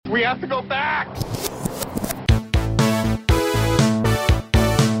We have to go back!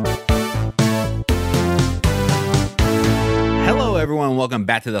 Hello, everyone. Welcome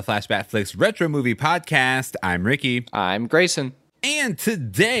back to the Flashback Flicks Retro Movie Podcast. I'm Ricky. I'm Grayson. And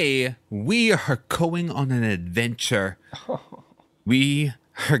today, we are going on an adventure. We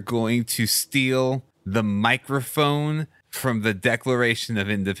are going to steal the microphone from the Declaration of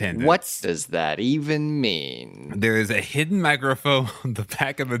Independence. What does that even mean? There is a hidden microphone on the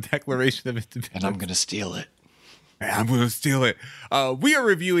back of the Declaration of Independence. And I'm going to steal it. I'm going to steal it. We are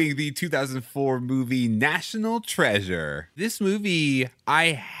reviewing the 2004 movie National Treasure. This movie, I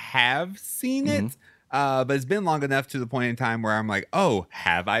have seen it, but it's been long enough to the point in time where I'm like, oh,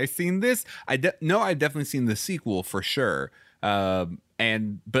 have I seen this? No, I've definitely seen the sequel for sure.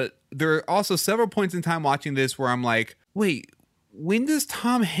 But there are also several points in time watching this where I'm like, wait, when does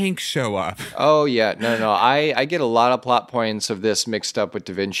Tom Hanks show up? Oh, yeah. No. I get a lot of plot points of this mixed up with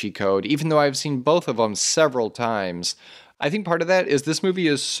Da Vinci Code, even though I've seen both of them several times. I think part of that is this movie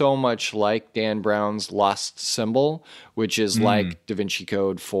is so much like Dan Brown's Lost Symbol, which is like Da Vinci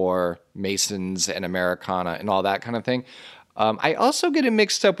Code for Masons and Americana and all that kind of thing. I also get it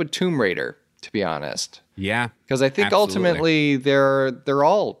mixed up with Tomb Raider, to be honest. Yeah. Because I think ultimately they're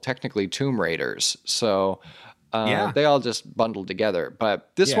all technically Tomb Raiders. So they all just bundled together.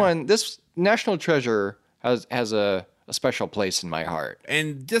 But this one, this National Treasure has a special place in my heart.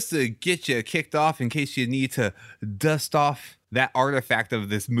 And just to get you kicked off, in case you need to dust off that artifact of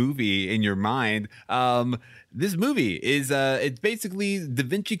this movie in your mind, this movie is it's basically Da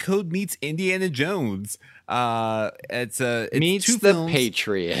Vinci Code meets Indiana Jones. It's meets two the films.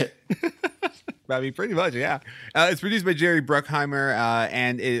 Patriot. I mean, pretty much, yeah. It's produced by Jerry Bruckheimer,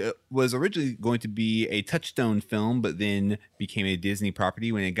 and it was originally going to be a Touchstone film, but then became a Disney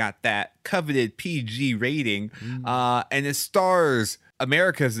property when it got that coveted PG rating. And it stars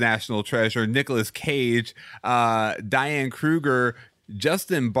America's National Treasure, Nicolas Cage, Diane Kruger,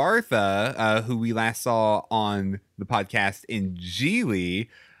 Justin Bartha, who we last saw on the podcast in Geely,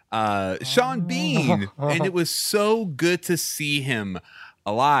 Sean Bean, and it was so good to see him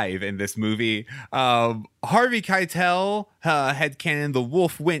alive in this movie. Harvey Keitel, headcanon, the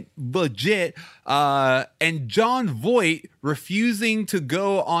wolf went legit, and John Voight refusing to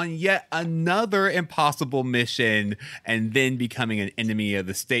go on yet another impossible mission and then becoming an enemy of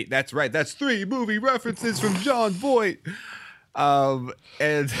the state. That's right, that's 3 movie references from John Voight.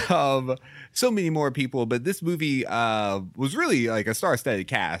 So many more people, but this movie was really like a star-studded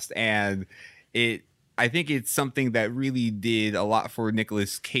cast, and I think it's something that really did a lot for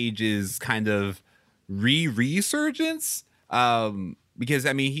Nicolas Cage's kind of resurgence, because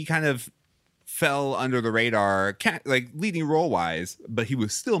I mean he kind of fell under the radar, like leading role wise, but he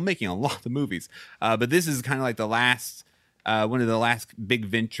was still making a lot of movies. But this is kind of like the last. One of the last big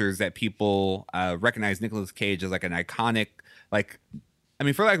ventures that people recognize Nicolas Cage as like an iconic, like, I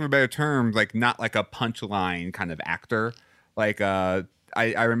mean, for lack of a better term, like not like a punchline kind of actor. Like, I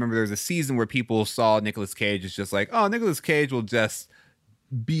remember there was a season where people saw Nicolas Cage as just like, oh, Nicolas Cage will just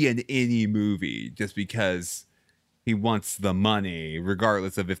be in any movie just because he wants the money,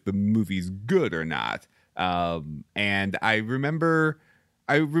 regardless of if the movie's good or not. And I remember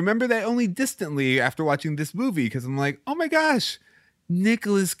that only distantly after watching this movie, because I'm like, oh my gosh,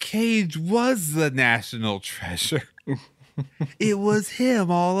 Nicolas Cage was the National Treasure. It was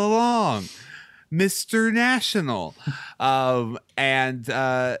him all along, Mr. National. And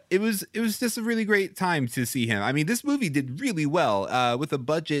it was just a really great time to see him. I mean, this movie did really well with a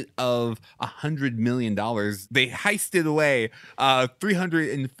budget of $100 million. They heisted away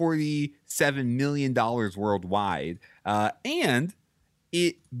 $347 million worldwide. And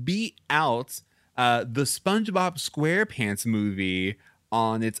it beat out the SpongeBob SquarePants movie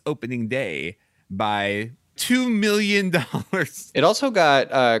on its opening day by $2 million. It also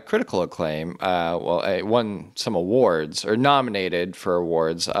got critical acclaim. It won some awards, or nominated for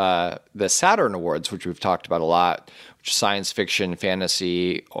awards. The Saturn Awards, which we've talked about a lot, which is science fiction,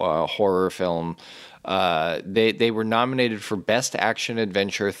 fantasy, horror film. They were nominated for Best Action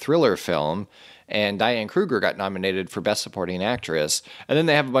Adventure Thriller Film, and Diane Kruger got nominated for Best Supporting Actress. And then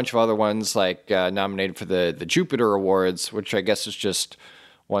they have a bunch of other ones, like nominated for the Jupiter Awards, which I guess is just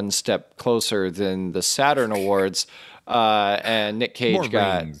one step closer than the Saturn Awards. And Nick Cage more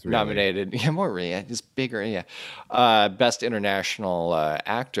got rings, really. nominated. Yeah, more rings. It's bigger, yeah. Best International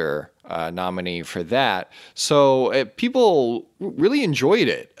Actor nominee for that. So people really enjoyed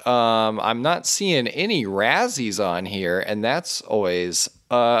it. I'm not seeing any Razzies on here, and that's always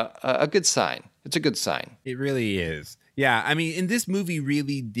a good sign. It's a good sign. It really is. Yeah, I mean, and this movie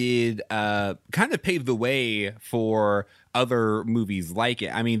really did kind of pave the way for other movies like it.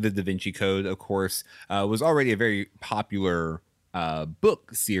 I mean, The Da Vinci Code, of course, was already a very popular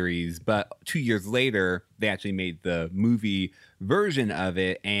book series, but 2 years later, they actually made the movie version of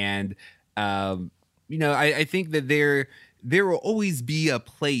it. And, I think that there will always be a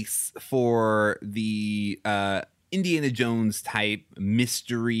place for the Indiana Jones type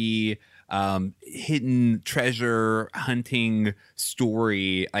mystery, hidden treasure hunting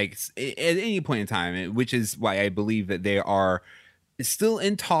story, like at any point in time, which is why I believe that they are still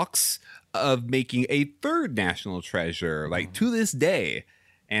in talks of making a third National Treasure, like to this day.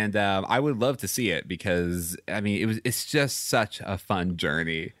 And I would love to see it because I mean it's just such a fun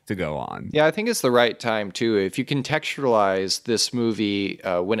journey to go on. Yeah, I think it's the right time too. If you contextualize this movie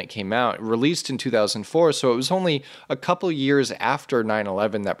when it came out, released in 2004, so it was only a couple years after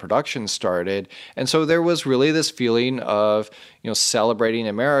 9/11 that production started, and so there was really this feeling of celebrating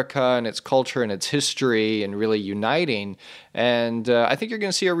America and its culture and its history and really uniting. And I think you're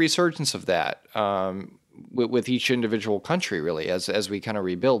going to see a resurgence of that. With each individual country, really, as we kind of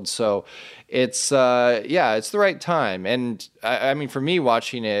rebuild. So it's it's the right time. And I mean, for me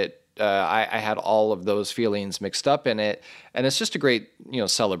watching it, I had all of those feelings mixed up in it, and it's just a great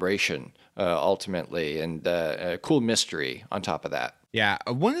celebration ultimately, and a cool mystery on top of that. Yeah,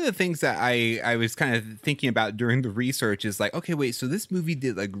 one of the things that I was kind of thinking about during the research is like, okay, wait, so this movie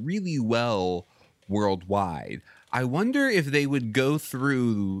did like really well worldwide. I wonder if they would go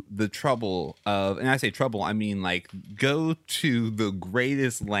through the trouble of, and I say trouble, I mean like go to the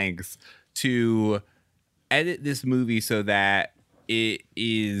greatest lengths to edit this movie so that it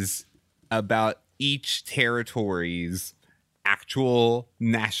is about each territory's actual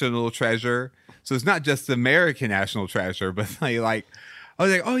national treasure. So it's not just American national treasure, but like I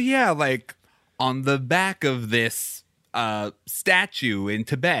was like, oh yeah, like on the back of this statue in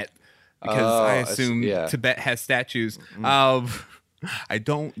Tibet, because I assume Tibet has statues. I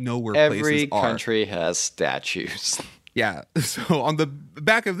don't know where every places are. country has statues. Yeah. So on the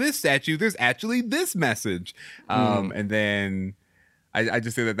back of this statue, there's actually this message. And then I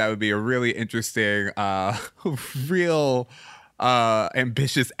just think that would be a really interesting, real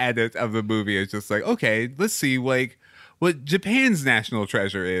ambitious edit of the movie. It's just like, okay, let's see like what Japan's national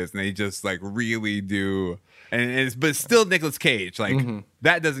treasure is. And they just like really do. But still Nicolas Cage, like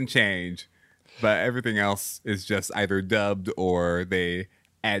that doesn't change, but everything else is just either dubbed or they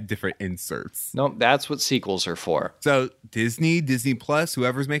add different inserts. Nope, that's what sequels are for. So Disney Plus,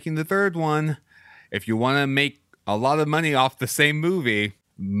 whoever's making the third one, if you want to make a lot of money off the same movie,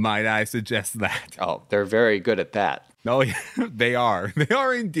 might I suggest that? Oh, they're very good at that. No, yeah, they are. They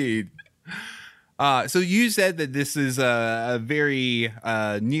are indeed. So you said that this is a very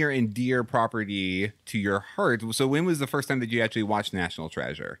near and dear property to your heart. So when was the first time that you actually watched National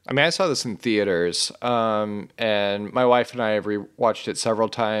Treasure? I mean, I saw this in theaters, and my wife and I have rewatched it several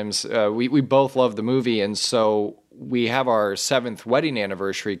times. We both love the movie, and so we have our 7th wedding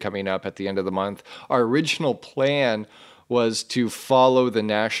anniversary coming up at the end of the month. Our original plan was to follow the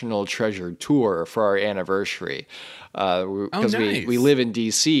National Treasure tour for our anniversary. Because nice. we live in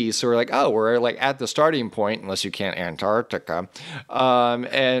DC, so we're like, we're like at the starting point, unless you can't Antarctica.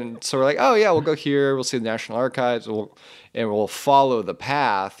 And so we're like, we'll go here, we'll see the National Archives, we'll follow the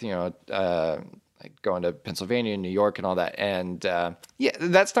path, like going to Pennsylvania and New York and all that. And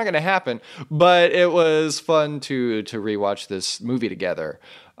that's not going to happen. But it was fun to rewatch this movie together.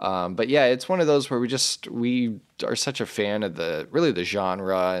 But yeah, it's one of those where we are such a fan of the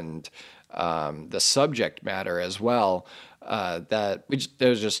genre and the subject matter as well, that it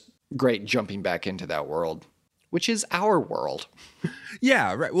was just great jumping back into that world, which is our world.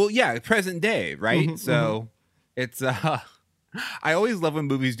 Yeah, right. Well, yeah, present day, right? So it's I always love when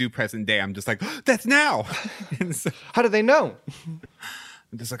movies do present day. I'm just like, that's now. And so, how do they know?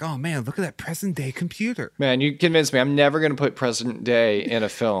 I'm just like, oh man, look at that present day computer. Man, you convinced me. I'm never going to put present day in a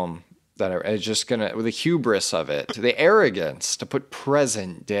film. That it's just gonna, with the hubris of it, the arrogance to put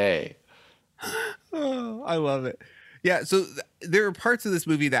present day. Oh, I love it. Yeah, so there are parts of this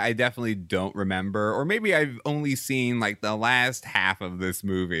movie that I definitely don't remember, or maybe I've only seen like the last half of this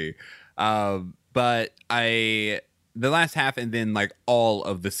movie. But the last half and then like all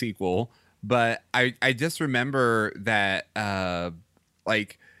of the sequel. But I just remember that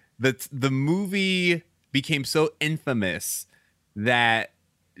like the movie became so infamous that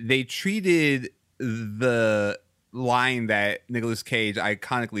they treated the line that Nicolas Cage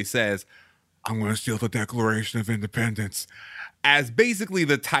iconically says, "I'm going to steal the Declaration of Independence," as basically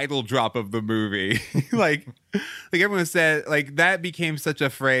the title drop of the movie. like everyone said, like that became such a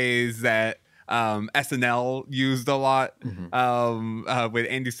phrase that SNL used a lot. Mm-hmm. When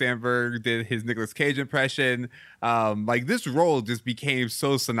Andy Samberg did his Nicolas Cage impression. Like this role just became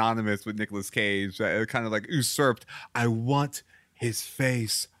so synonymous with Nicolas Cage that it kind of like usurped. I want his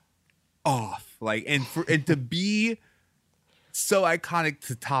face off. Like, and to be so iconic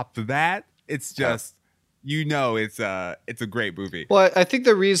to top that, it's just it's a great movie. Well, I think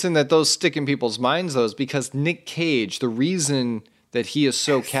the reason that those stick in people's minds though is because Nick Cage, the reason that he is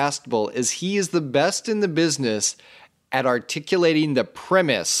so castable is he is the best in the business at articulating the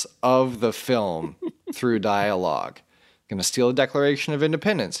premise of the film through dialogue. Gonna steal the Declaration of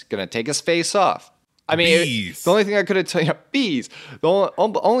Independence. Gonna take his face off. I mean, the only thing I could have told you, bees,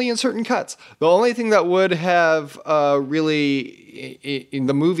 only in certain cuts. The only thing that would have really, in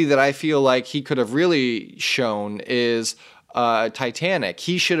the movie that I feel like he could have really shown is Titanic.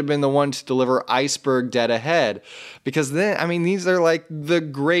 He should have been the one to deliver Iceberg Dead Ahead. Because then, I mean, these are like the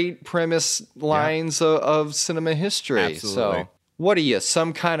great premise lines of cinema history. Absolutely. So, what are you,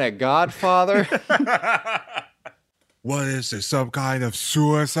 some kind of godfather? What is this, some kind of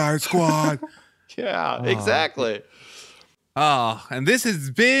Suicide Squad? Yeah, exactly. Oh, and this has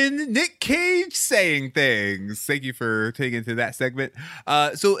been Nick Cage saying things. Thank you for taking into that segment.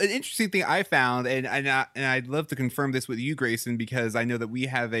 So an interesting thing I found, and I'd love to confirm this with you, Grayson, because I know that we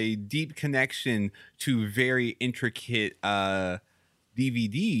have a deep connection to very intricate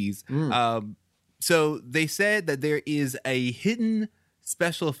DVDs. So they said that there is a hidden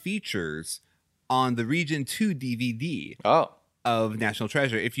special features on the Region 2 DVD. Of National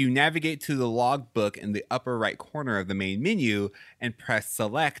Treasure. If you navigate to the logbook in the upper right corner of the main menu and press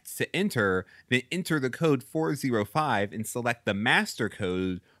select to enter, then enter the code 405 and select the master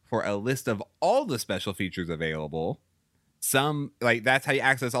code for a list of all the special features available. That's how you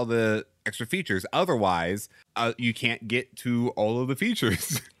access all the extra features. Otherwise, you can't get to all of the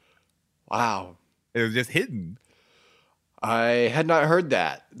features. Wow. It was just hidden. I had not heard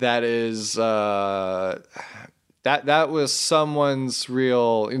that. That is... That was someone's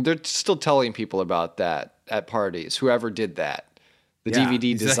real... They're still telling people about that at parties. Whoever did that. The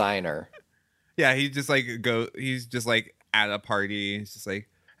DVD designer. He's just like at a party. He's just like,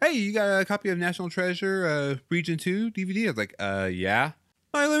 hey, you got a copy of National Treasure Region 2 DVD? I was like, yeah.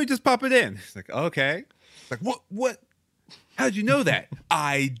 All right, let me just pop it in. It's like, okay. It's like, what? How'd you know that?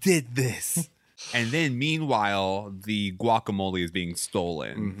 I did this. And then meanwhile, the guacamole is being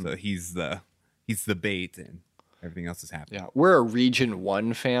stolen. So he's the bait, and everything else is happening. Yeah, we're a Region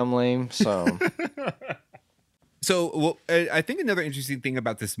 1 family, so... So, I think another interesting thing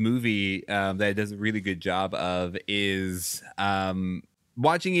about this movie that it does a really good job of is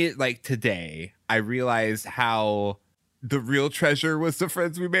watching it like today, I realized how the real treasure was the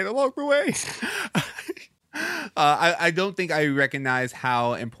friends we made along the way. I don't think I recognize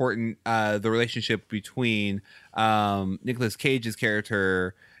how important the relationship between Nicolas Cage's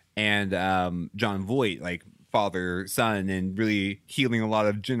character and John Voight, like father son, and really healing a lot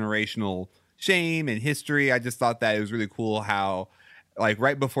of generational shame and history. I just thought that it was really cool how, like,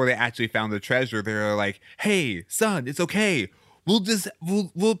 right before they actually found the treasure, they're like, hey son, it's okay,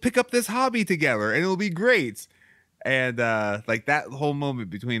 we'll pick up this hobby together and it'll be great. And like that whole moment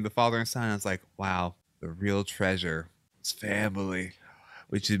between the father and son, I was like, wow, the real treasure is family,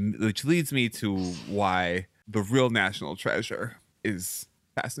 which leads me to why the real national treasure is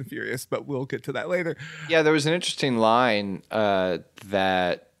Fast and Furious, but we'll get to that later. Yeah, there was an interesting line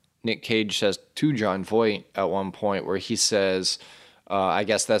that Nick Cage says to John Voight at one point where he says, I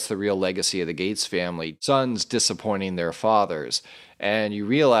guess that's the real legacy of the Gates family, sons disappointing their fathers. And you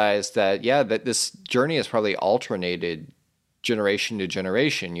realize that, that this journey has probably alternated generation to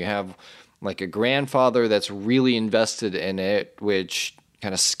generation. You have like a grandfather that's really invested in it, which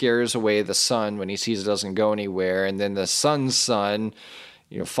kind of scares away the son when he sees it doesn't go anywhere. And then the son's son,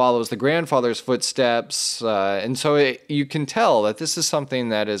 follows the grandfather's footsteps. And so you can tell that this is something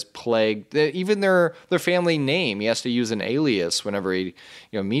that is plagued. Even their family name, he has to use an alias whenever he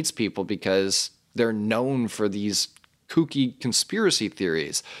meets people because they're known for these kooky conspiracy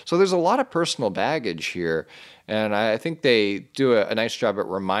theories. So there's a lot of personal baggage here. And I think they do a nice job at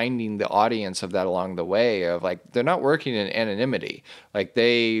reminding the audience of that along the way of like, they're not working in anonymity. Like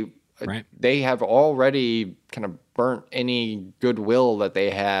they have already kind of burnt any goodwill that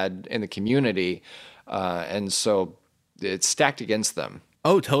they had in the community. And so it's stacked against them.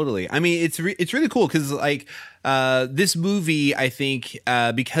 Oh, totally. I mean, it's really cool because like this movie, I think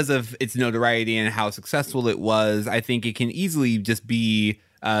because of its notoriety and how successful it was, I think it can easily just be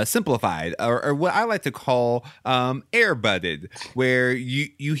simplified, or what I like to call air-butted, where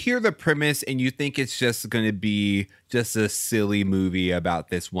you hear the premise and you think it's just going to be just a silly movie about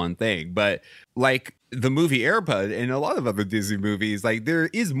this one thing, but like the movie Air Bud and a lot of other Disney movies, like there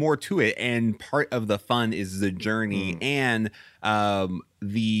is more to it, and part of the fun is the journey and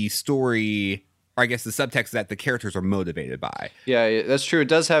the story. Or I guess the subtext that the characters are motivated by. Yeah, that's true. It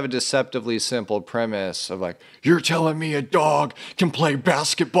does have a deceptively simple premise of like, you're telling me a dog can play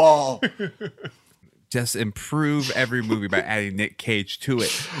basketball. Just improve every movie by adding Nick Cage to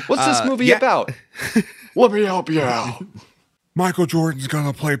it. What's this movie about? Let me help you out. Michael Jordan's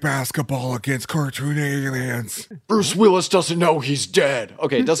gonna play basketball against cartoon aliens. Bruce Willis doesn't know he's dead.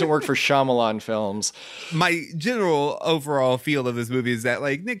 Okay, it doesn't work for Shyamalan films. My general overall feel of this movie is that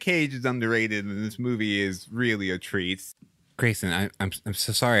like Nick Cage is underrated, and this movie is really a treat. Grayson, I'm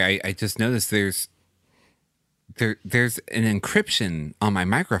so sorry. I just noticed there's an encryption on my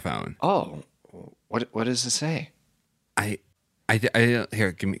microphone. Oh, what does it say? I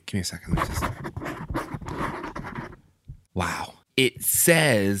here. Give me a second. Let me just... Wow. It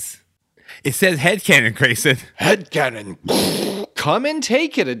says headcanon, Grayson. Headcanon. Come and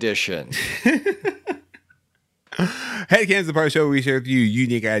take it edition. Headcanon is the part of the show where we share with you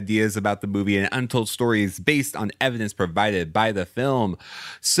unique ideas about the movie and untold stories based on evidence provided by the film.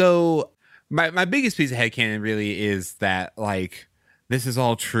 So my biggest piece of headcanon really is that like this is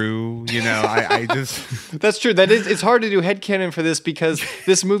all true, you know. I just That's true. It's hard to do headcanon for this because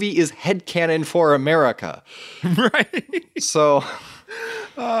this movie is headcanon for America. right. So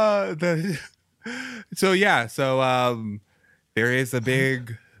there is a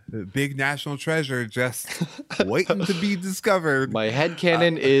big national treasure just waiting to be discovered. my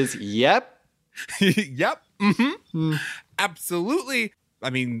headcanon is yep. Yep. Mm-hmm. Absolutely. I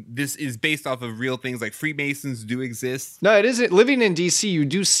mean, this is based off of real things, like Freemasons do exist. No, it isn't. Living in DC, you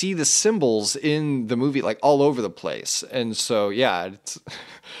do see the symbols in the movie like all over the place. And so, yeah,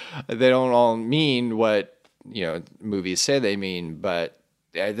 they don't all mean what, you know, movies say they mean, but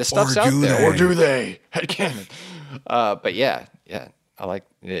this stuff's out there. Or do they? Headcanon. But yeah, I like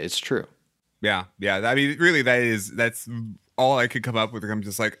it's true. Yeah. I mean, really, that's all I could come up with. I'm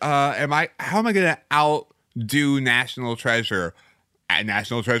just like, how am I going to outdo National Treasure? At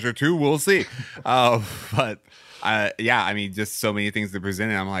National Treasure 2, we'll see. But I mean, just so many things to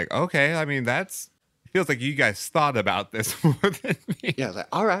present. And I'm like, okay, I mean, feels like you guys thought about this more than me. Yeah, like,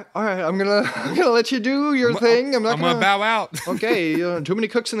 all right. I'm gonna let you do your thing. I'm gonna bow out. Okay, too many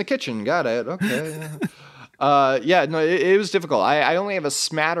cooks in the kitchen. Got it. Okay. It was difficult. I only have a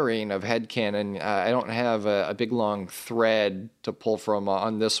smattering of headcanon. I don't have a big long thread to pull from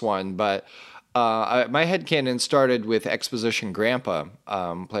on this one, but. My headcanon started with Exposition Grandpa,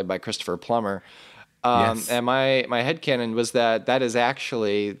 played by Christopher Plummer. Yes. And my headcanon was that is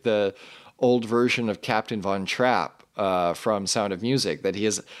actually the old version of Captain Von Trapp from Sound of Music, that he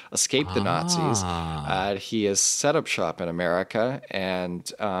has escaped the Nazis. He has set up shop in America, and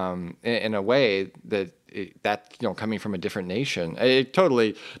in a way that coming from a different nation, it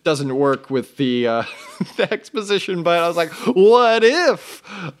totally doesn't work with the the exposition. But I was like, what if?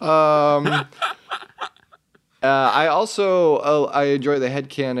 I also I enjoy the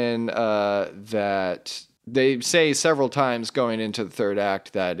headcanon that they say several times going into the third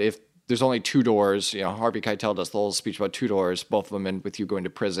act that if there's only two doors, you know, Harvey Keitel does the whole speech about two doors, both of them end with you going to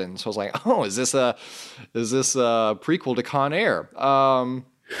prison. So I was like, oh, is this a prequel to Con Air?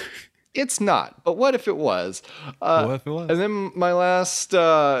 It's not, but what if it was? What if it was? And then my last,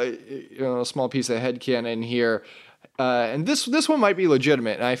 small piece of headcanon here, and this one might be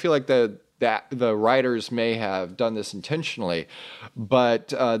legitimate, and I feel like that the writers may have done this intentionally,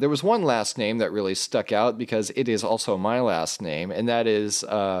 but there was one last name that really stuck out because it is also my last name, and that is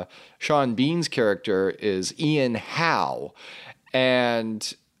Sean Bean's character is Ian Howe,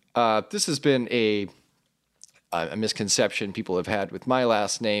 and this has been a misconception people have had with my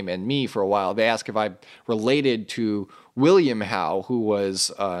last name and me for a while. They ask if I'm related to William Howe, who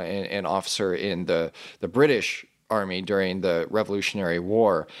was an officer in the British Army during the Revolutionary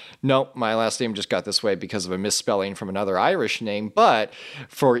War. No, my last name just got this way because of a misspelling from another Irish name. But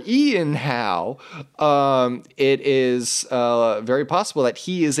for Ian Howe, it is very possible that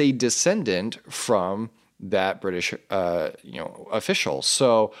he is a descendant from that British official.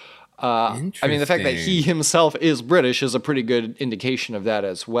 So I mean, the fact that he himself is British is a pretty good indication of that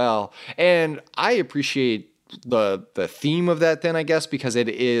as well. And I appreciate the theme of that then, I guess, because it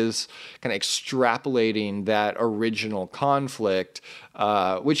is kind of extrapolating that original conflict,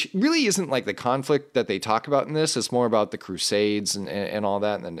 which really isn't like the conflict that they talk about in this. It's more about the Crusades and all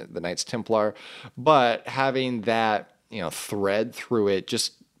that, and the Knights Templar. But having that thread through it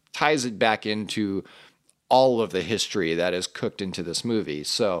just ties it back into all of the history that is cooked into this movie.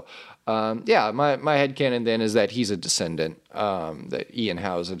 So, my headcanon then is that he's a descendant, that Ian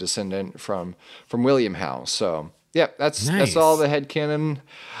Howe is a descendant from William Howe. So, yeah, that's all the headcanon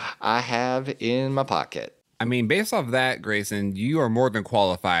I have in my pocket. I mean, based off that, Grayson, you are more than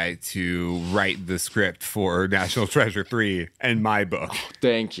qualified to write the script for National Treasure 3 and my book. Oh,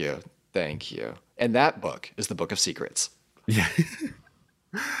 thank you. And that book is the Book of Secrets. Yeah.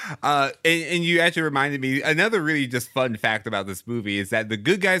 And you actually reminded me, another really just fun fact about this movie is that the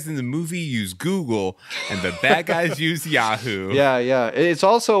good guys in the movie use Google and the bad guys use Yahoo. Yeah. It's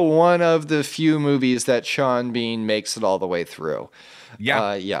also one of the few movies that Sean Bean makes it all the way through.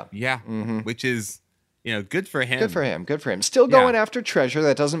 Yeah. Which is, good for him. Good for him. Still going after treasure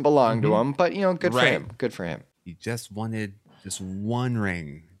that doesn't belong to him, but good for him. He just wanted just one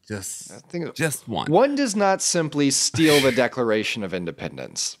ring. Just one. One does not simply steal the Declaration of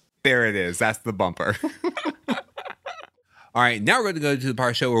Independence. There it is. That's the bumper. All right, now we're going to go to the part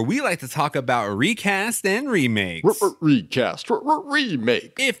of the show where we like to talk about recast and remakes.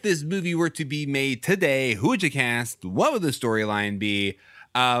 Remake. If this movie were to be made today, who would you cast? What would the storyline be?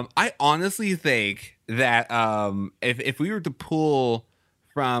 I honestly think that if we were to pull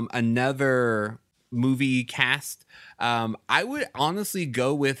from another movie cast, I would honestly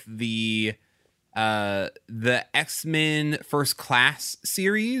go with the X-Men First Class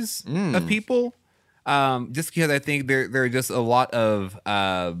series of people, just because I think there are just a lot of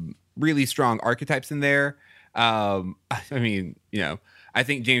really strong archetypes in there. I mean, I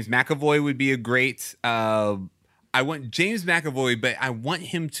think James McAvoy would be a great. I want James McAvoy, but I want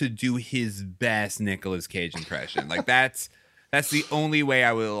him to do his best Nicolas Cage impression. Like that's the only way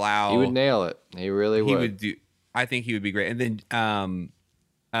I would allow. He would nail it. He really would. He would do. I think he would be great. And then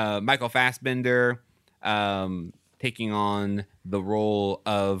Michael Fassbender taking on the role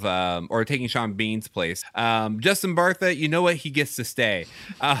of or taking Sean Bean's place. Justin Bartha, you know what? He gets to stay.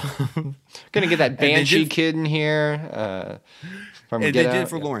 Gonna get that Banshee kid in here. From and then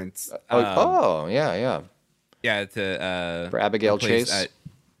Jennifer Lawrence. Yeah. Yeah, for Abigail Chase.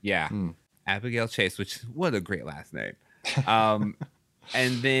 Abigail Chase, which what a great last name.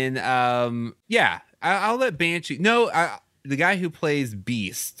 And then I'll let Banshee. No, the guy who plays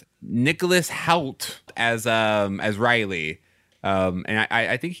Beast, Nicholas Hoult as Riley, and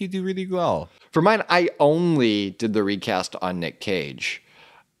I think he'd do really well. For mine, I only did the recast on Nick Cage,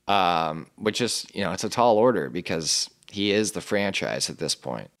 which is it's a tall order because he is the franchise at this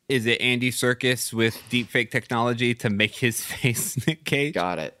point. Is it Andy Serkis with deepfake technology to make his face Nick Cage?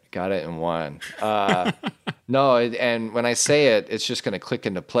 Got it in one. No, and when I say it, it's just going to click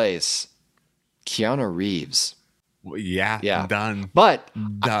into place. Keanu Reeves. Yeah. Done. But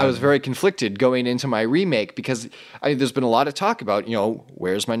I was very conflicted going into my remake because there's been a lot of talk about,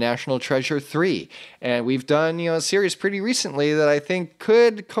 where's my National Treasure 3? And we've done, a series pretty recently that I think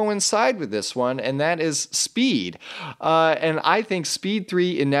could coincide with this one, and that is Speed. And I think Speed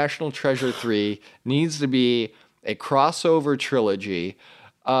 3 and National Treasure 3 needs to be a crossover trilogy.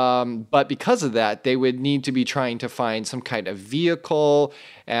 But because of that, they would need to be trying to find some kind of vehicle.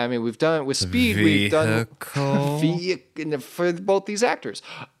 I mean, we've done it with Speed. We've done for both these actors.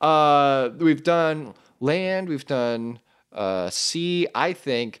 We've done land. We've done sea. I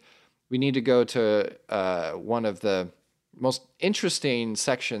think we need to go to one of the most interesting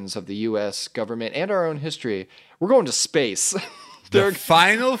sections of the U.S. government and our own history. We're going to space. The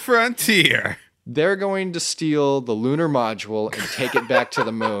final frontier. They're going to steal the lunar module and take it back to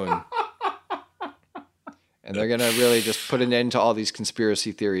the moon. And they're going to really just put an end to all these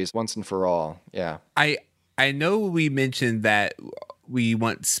conspiracy theories once and for all. Yeah. I know we mentioned that we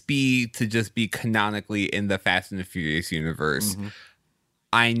want Speed to just be canonically in the Fast and the Furious universe. Mm-hmm.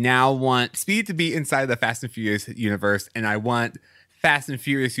 I now want Speed to be inside the Fast and Furious universe, and I want Fast and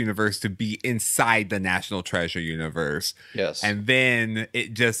Furious universe to be inside the National Treasure universe. Yes. And then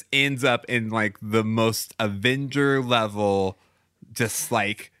it just ends up in like the most Avenger level, just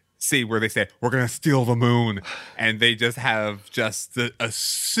like see where they say, we're going to steal the moon. And they just have just a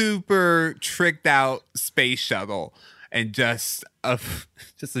super tricked out space shuttle and just a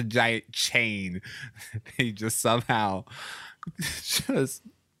giant chain. They just somehow just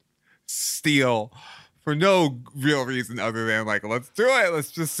steal for no real reason other than like, let's do it. Let's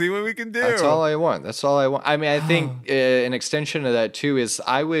just see what we can do. That's all I want. I mean, I think an extension of that too is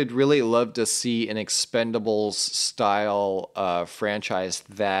I would really love to see an Expendables style franchise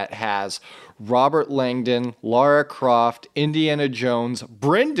that has Robert Langdon, Lara Croft, Indiana Jones,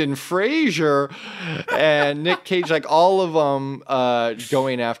 Brendan Fraser, and Nick Cage, like all of them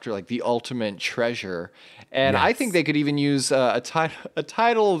going after like the ultimate treasure. And I think Yes. they could even use a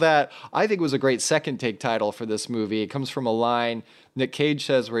title that I think was a great second take title for this movie. It comes from a line Nick Cage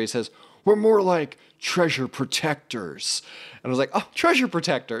says where he says, "We're more like treasure protectors." And I was like, "Oh, treasure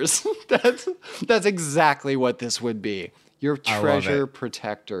protectors." That's exactly what this would be. You're I love treasure it.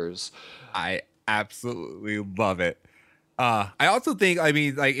 protectors. I absolutely love it. I also think, I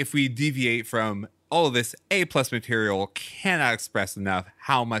mean, like if we deviate from all of this A plus material, cannot express enough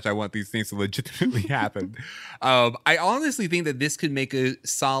how much I want these things to legitimately happen. I honestly think that this could make a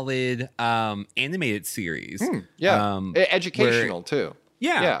solid animated series. Yeah. Where Educational too.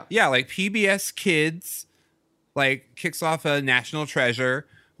 Yeah. yeah, like PBS Kids like kicks off a National Treasure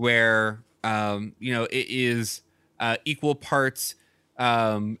where it is equal parts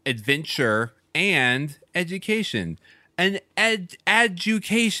adventure and education, an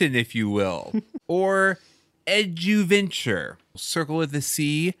education, if you will, or eduventure. Circle with a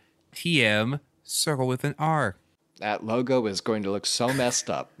C, TM, circle with an R. That logo is going to look so messed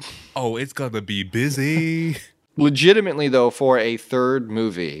up. Oh, it's gonna be busy. Legitimately, though, for a third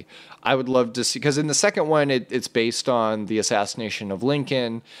movie, I would love to see, because in the second one, it's based on the assassination of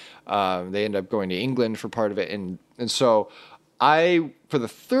Lincoln. They end up going to England for part of it. And so for the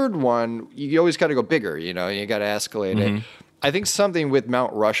third one, you always got to go bigger, you got to escalate it. I think something with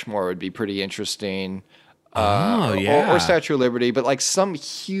Mount Rushmore would be pretty interesting. Oh, yeah. Or Statue of Liberty, but like some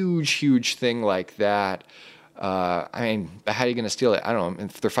huge thing like that. I mean, how are you going to steal it? I don't know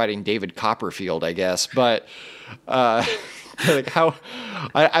if they're fighting David Copperfield, I guess, but like how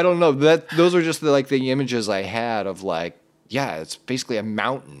I don't know. Those are just the images I had of like, yeah, it's basically a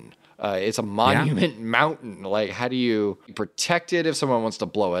mountain. It's a monument mountain. Like, how do you protect it if someone wants to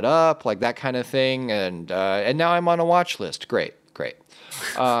blow it up? Like that kind of thing. And now I'm on a watch list. Great.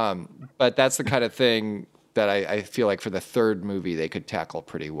 But that's the kind of thing that I feel like for the third movie they could tackle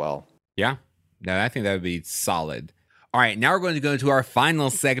pretty well. Yeah. No, I think that would be solid. All right, now we're going to go into our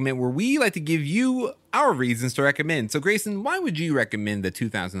final segment where we like to give you our reasons to recommend. So, Grayson, why would you recommend the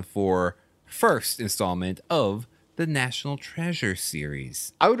 2004 first installment of the National Treasure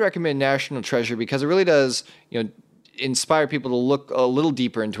series? I would recommend National Treasure because it really does, inspire people to look a little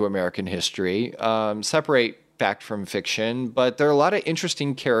deeper into American history, separate fact from fiction. But there are a lot of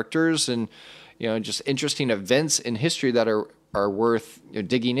interesting characters and, just interesting events in history that are worth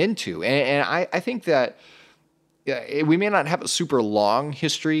digging into. And I think that we may not have a super long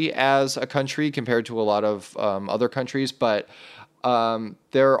history as a country compared to a lot of other countries, but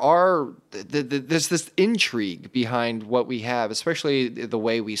there's this intrigue behind what we have, especially the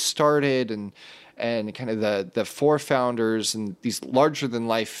way we started and kind of the forefounders and these larger than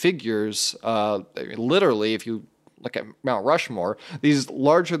life figures. Literally, if you look at Mount Rushmore, these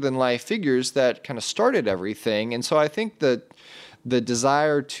larger than life figures that kind of started everything. And so I think that the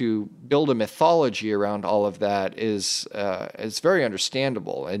desire to build a mythology around all of that is very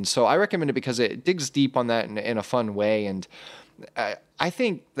understandable. And so I recommend it because it digs deep on that in a fun way. And I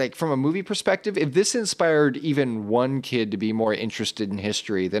think, like, from a movie perspective, if this inspired even one kid to be more interested in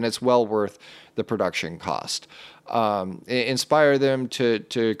history, then it's well worth the production cost. Inspire them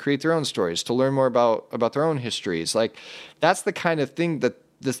to create their own stories, to learn more about their own histories. Like, that's the kind of thing that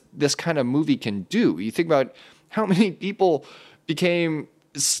this kind of movie can do. You think about how many people became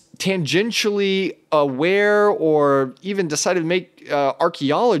tangentially aware or even decided to make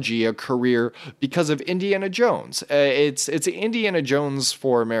archaeology a career because of Indiana Jones. It's Indiana Jones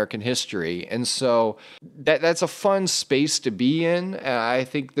for American history. And so that's a fun space to be in. I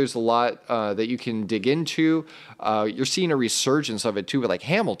think there's a lot that you can dig into. You're seeing a resurgence of it too with like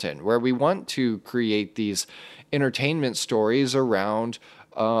Hamilton, where we want to create these entertainment stories around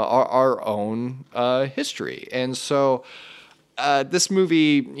our own history. And so this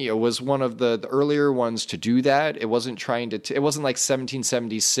movie, was one of the earlier ones to do that. It wasn't trying to. It wasn't like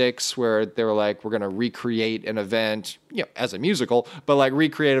 1776 where they were like, we're going to recreate an event, as a musical, but like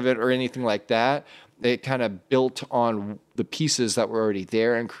recreate it or anything like that. It kind of built on the pieces that were already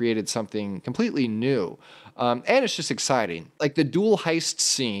there and created something completely new. And it's just exciting. Like the dual heist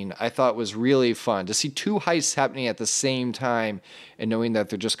scene, I thought was really fun to see two heists happening at the same time and knowing that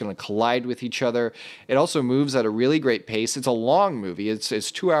they're just going to collide with each other. It also moves at a really great pace. It's a long movie.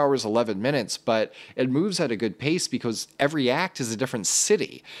 It's 2 hours, 11 minutes, but it moves at a good pace because every act is a different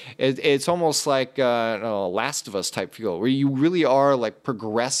city. It's almost like a Last of Us type feel where you really are like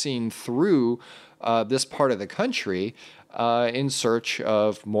progressing through this part of the country in search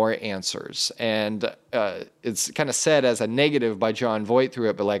of more answers. And it's kind of said as a negative by John Voight through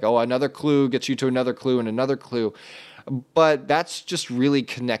it, but like, oh, another clue gets you to another clue and another clue. But that's just really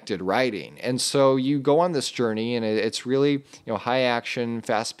connected writing. And so you go on this journey and it's really, high action,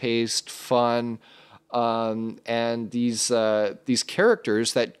 fast paced, fun. and these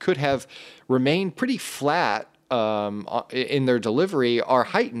characters that could have remained pretty flat in their delivery are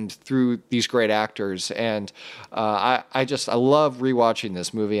heightened through these great actors. And I love rewatching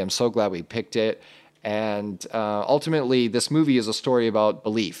this movie. I'm so glad we picked it. And ultimately, this movie is a story about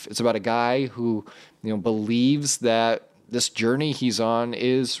belief. It's about a guy who, believes that this journey he's on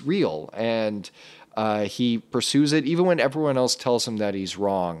is real, and he pursues it even when everyone else tells him that he's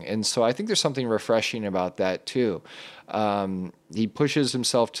wrong. And so I think there's something refreshing about that too. He pushes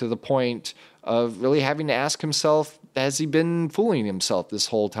himself to the point of really having to ask himself, has he been fooling himself this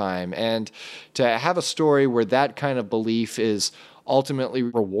whole time? And to have a story where that kind of belief is ultimately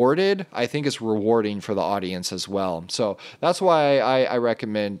rewarded, I think is rewarding for the audience as well. So that's why I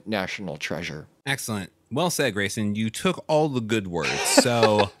recommend National Treasure. Excellent. Well said, Grayson. You took all the good words.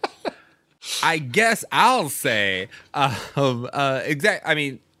 So I guess I'll say,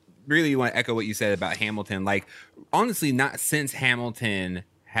 really want to echo what you said about Hamilton. Like, honestly, not since Hamilton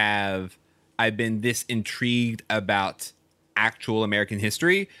have I been this intrigued about actual American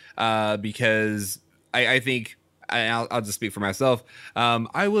history, because I think, I'll just speak for myself.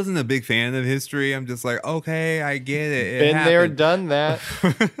 I wasn't a big fan of history. I'm just like, okay, I get it. Been there, done that.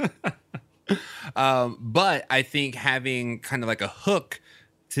 But I think having kind of like a hook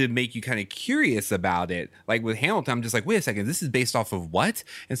to make you kind of curious about it, like with Hamilton, I'm just like, wait a second, this is based off of what?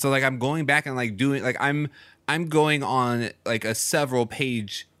 And so like I'm going back and like doing like I'm going on like a several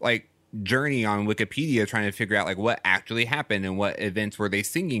page like journey on Wikipedia trying to figure out like what actually happened and what events were they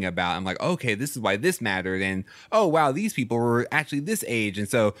singing about. I'm like, okay, this is why this mattered, and oh wow, these people were actually this age. And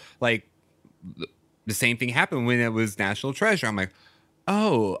so like the same thing happened when it was National Treasure. I'm like,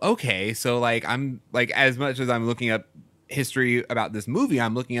 oh, okay. So like I'm like, as much as I'm looking up history about this movie,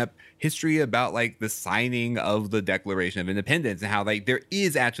 I'm looking up history about like the signing of the Declaration of Independence and how like there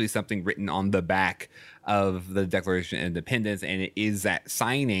is actually something written on the back of the Declaration of Independence, and it is that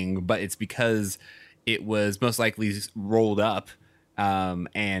signing, but it's because it was most likely rolled up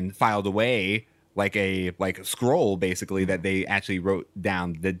and filed away like a scroll, basically, that they actually wrote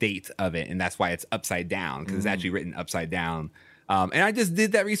down the date of it, and that's why it's upside down, because it's actually written upside down. And I just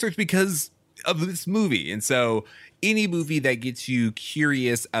did that research because of this movie. And so any movie that gets you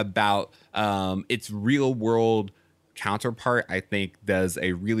curious about its real world counterpart, I think does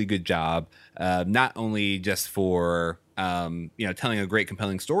a really good job, not only just for telling a great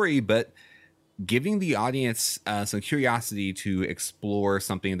compelling story, but giving the audience some curiosity to explore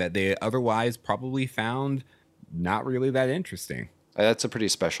something that they otherwise probably found not really that interesting. That's a pretty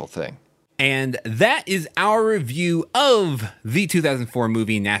special thing. And that is our review of the 2004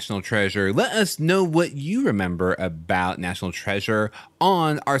 movie National Treasure. Let us know what you remember about National Treasure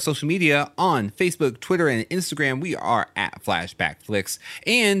on our social media, on Facebook, Twitter, and Instagram. We are at Flashback Flicks,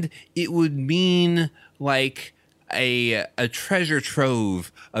 and it would mean like a treasure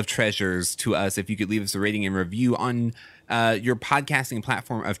trove of treasures to us if you could leave us a rating and review on your podcasting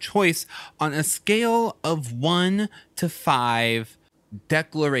platform of choice on a scale of 1 to 5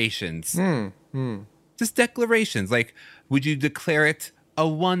 declarations. Just declarations. Like, would you declare it a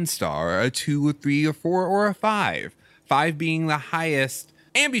 1 star, a 2, a 3, a 4, or a 5? 5 being the highest.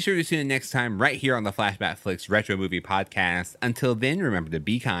 And be sure to tune in next time right here on the Flashback Flicks Retro Movie Podcast. Until then, remember to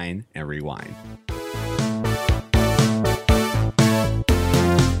be kind and rewind.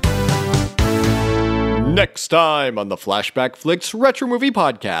 Next time on the Flashback Flicks Retro Movie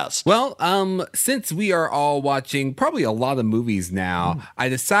Podcast. Well, since we are all watching probably a lot of movies now, I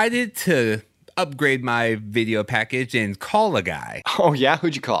decided to upgrade my video package and call a guy. Oh, yeah?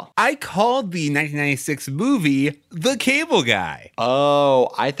 Who'd you call? I called the 1996 movie The Cable Guy. Oh,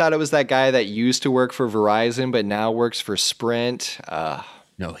 I thought it was that guy that used to work for Verizon but now works for Sprint.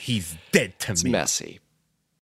 No, he's dead to me. It's messy.